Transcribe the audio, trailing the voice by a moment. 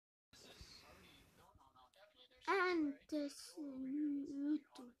and this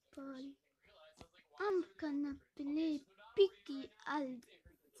YouTuber. I'm gonna play Piggy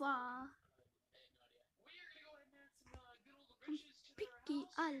Alpha. Piggy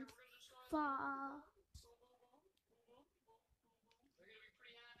Alpha.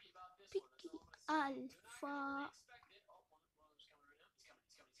 Piggy Alpha.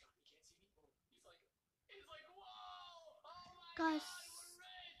 Guys,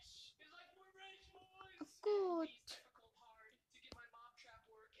 good.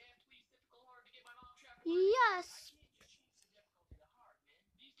 Yes.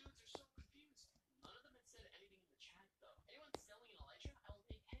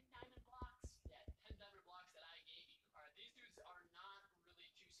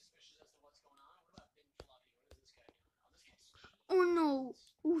 Oh no,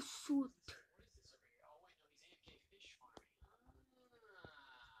 oh shoot.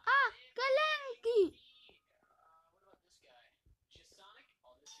 Ah, Kalenki!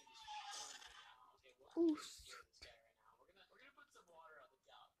 Oh shoot.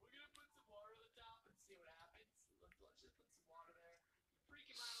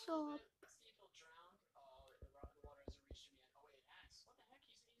 Stop.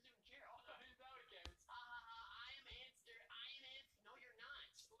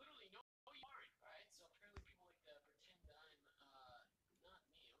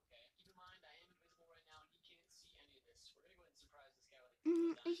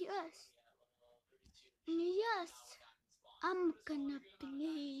 Yes. Yes. I'm gonna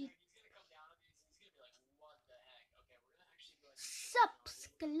play.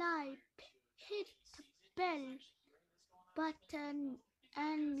 Subscribe. Hit the bell button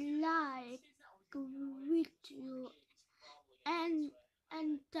and like video and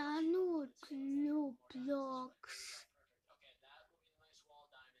download Roblox.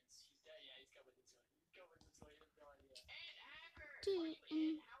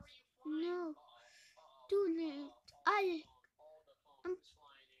 No, too late. I'm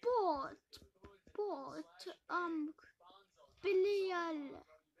bored. Billion.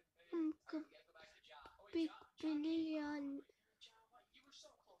 Big billion.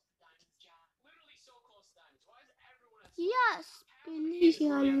 Yes,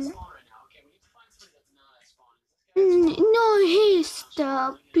 billion. No, he's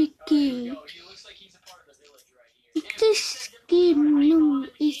the piggy. This game no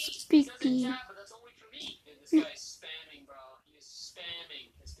is piggy.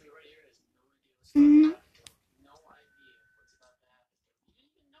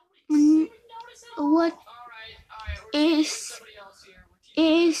 What is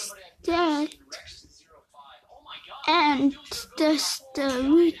that? And that's the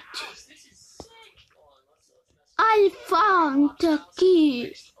witch. I found the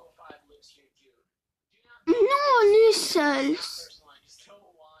key. No lizards.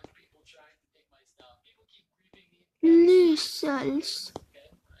 Lizards.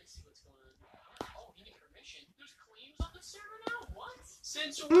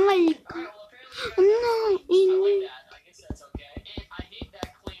 Like, no,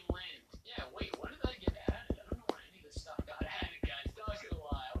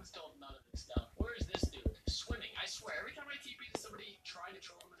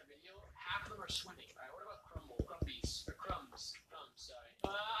 swimming, right? What about Crumbies? Or Crumbs. Sorry.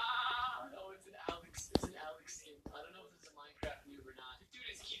 No, it's an Alex skin. I don't know if this is a Minecraft noob or not. This dude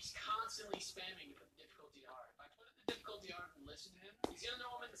keeps constantly spamming to put the difficulty hard. If I put it the difficulty hard and listen to him, he's gonna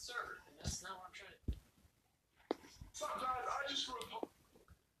know I'm in the server, and that's not what I'm trying to do. Sometimes I just report.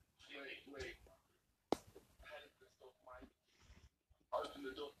 Wait. How did this go? Open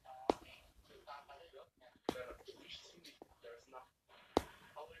the door. There's nothing.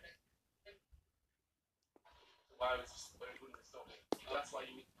 Why was this? That's why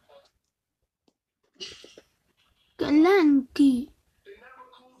you need. Galanti.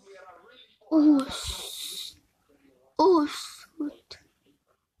 Oh, shoot.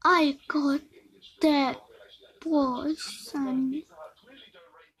 I got that person.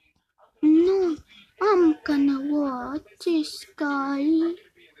 No, I'm gonna watch this guy.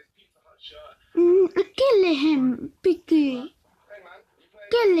 Kill him, Piggy.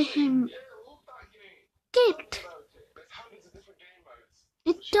 Kill him. Get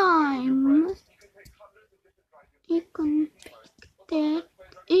a time. You can pick that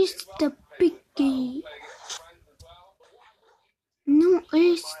is the Piggy. No,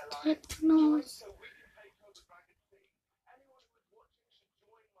 is that nose.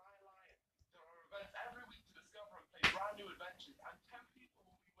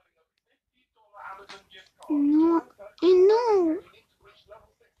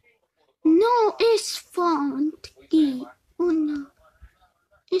 No, it's found. piggy. Oh no.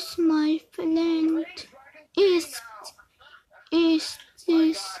 It's my friend. Is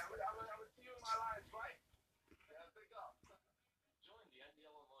this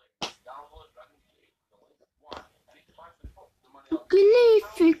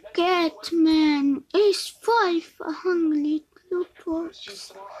Gleefy Cat Man is 500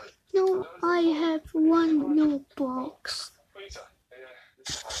 Robux. No, I have 1 Robux.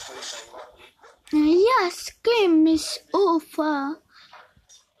 Yes, game is over.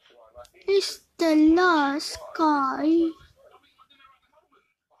 It's the last guy.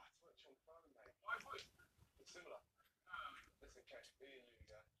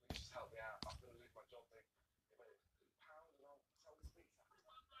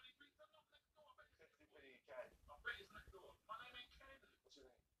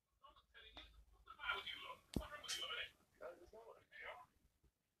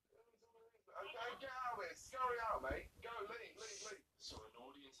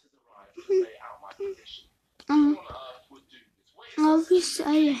 I wish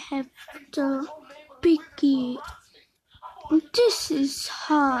I have the piggy. This is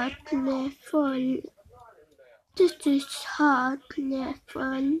hard level. This is hard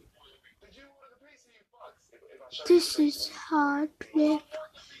level. This is hard level.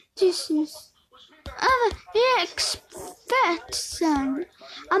 This is expansion.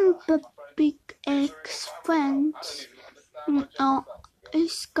 I'm a big expansion. No,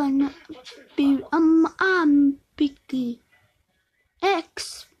 it's gonna be piggy.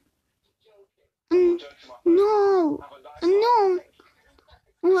 X. No, no.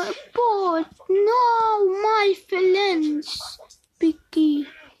 But no, my feelings, piggy.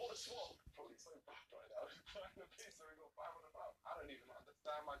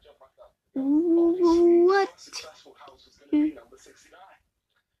 What?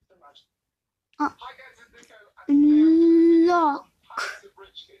 Lock.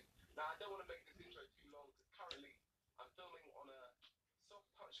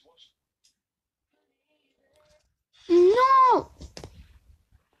 No.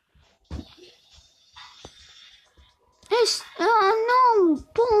 It's no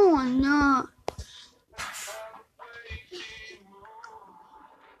born.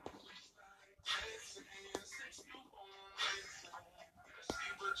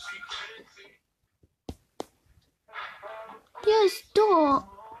 Yes, door.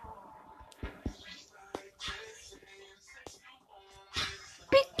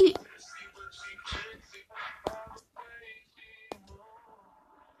 Piggy.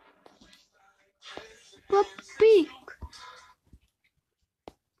 Papa Pig.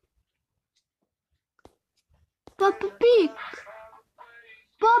 Papa Pig.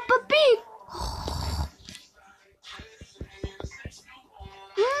 Papa Pig.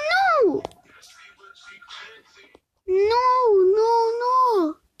 No. No, no,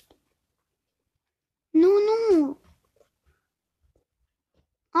 no. No, no.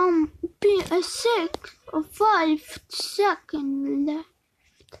 Be a 6 or 5 seconds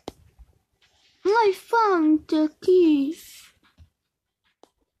left. I found the key.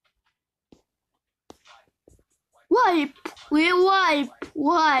 Wipe, we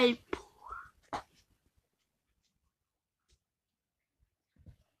wipe.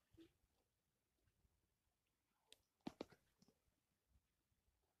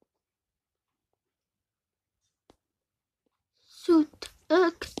 Shoot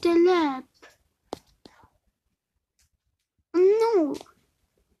the lab. No.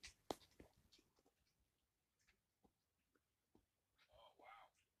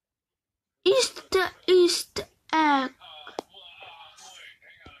 Is the egg.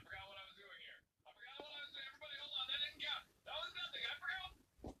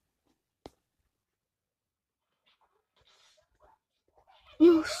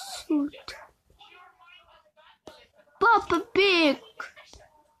 You shoot. Papa Pig.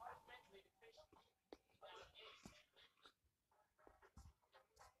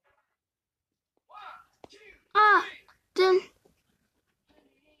 Then.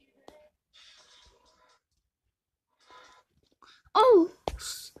 Oh,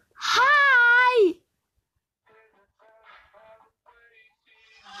 hi.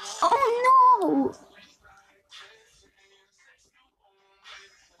 Oh no.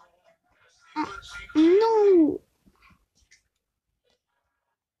 No.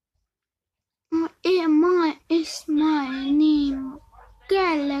 Emma is my name.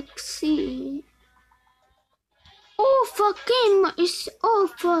 Galaxy. Over game is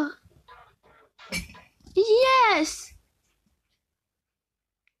over. Yes.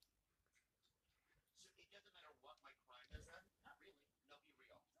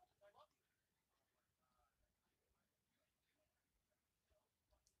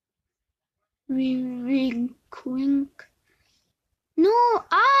 wink, wink. No,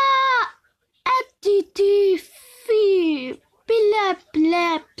 at the TV. Blah,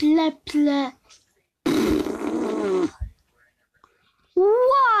 blah, blah, blah.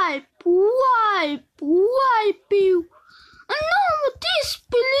 Wipe, wipe, wipe you. No, this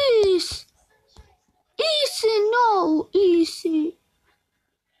please. Easy, no, easy.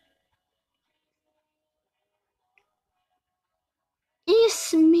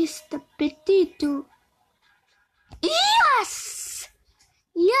 Is Mr. Potato. Yes!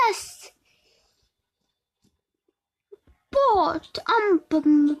 Yes! Boat, I'm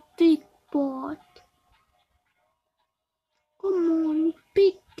a big boat. Come on,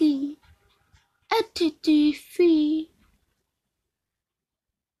 piggy. At the TV.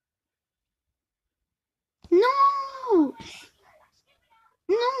 No!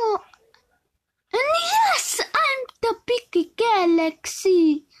 No! And yes, I'm the big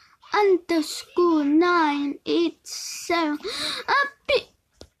galaxy. Underscore 987.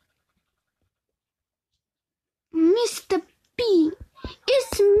 Mr. P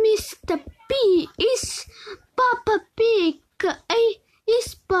is Mr. P is Papa Pig.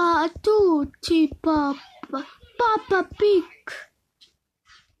 Is Patucci Papa. Papa Pig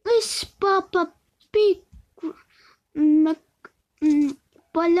is Papa Pig.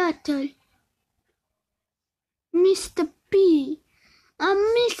 Palatal. Mr. P.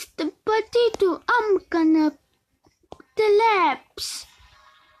 Mr. Potato, I'm gonna collapse.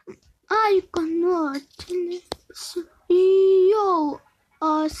 I cannot collapse. Yo,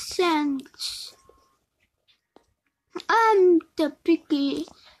 thanks. I'm the piggy.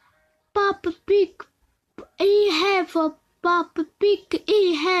 Papa Pig, I have a Papa Pig,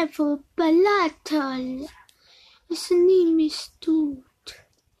 I have a palatal. His name is too.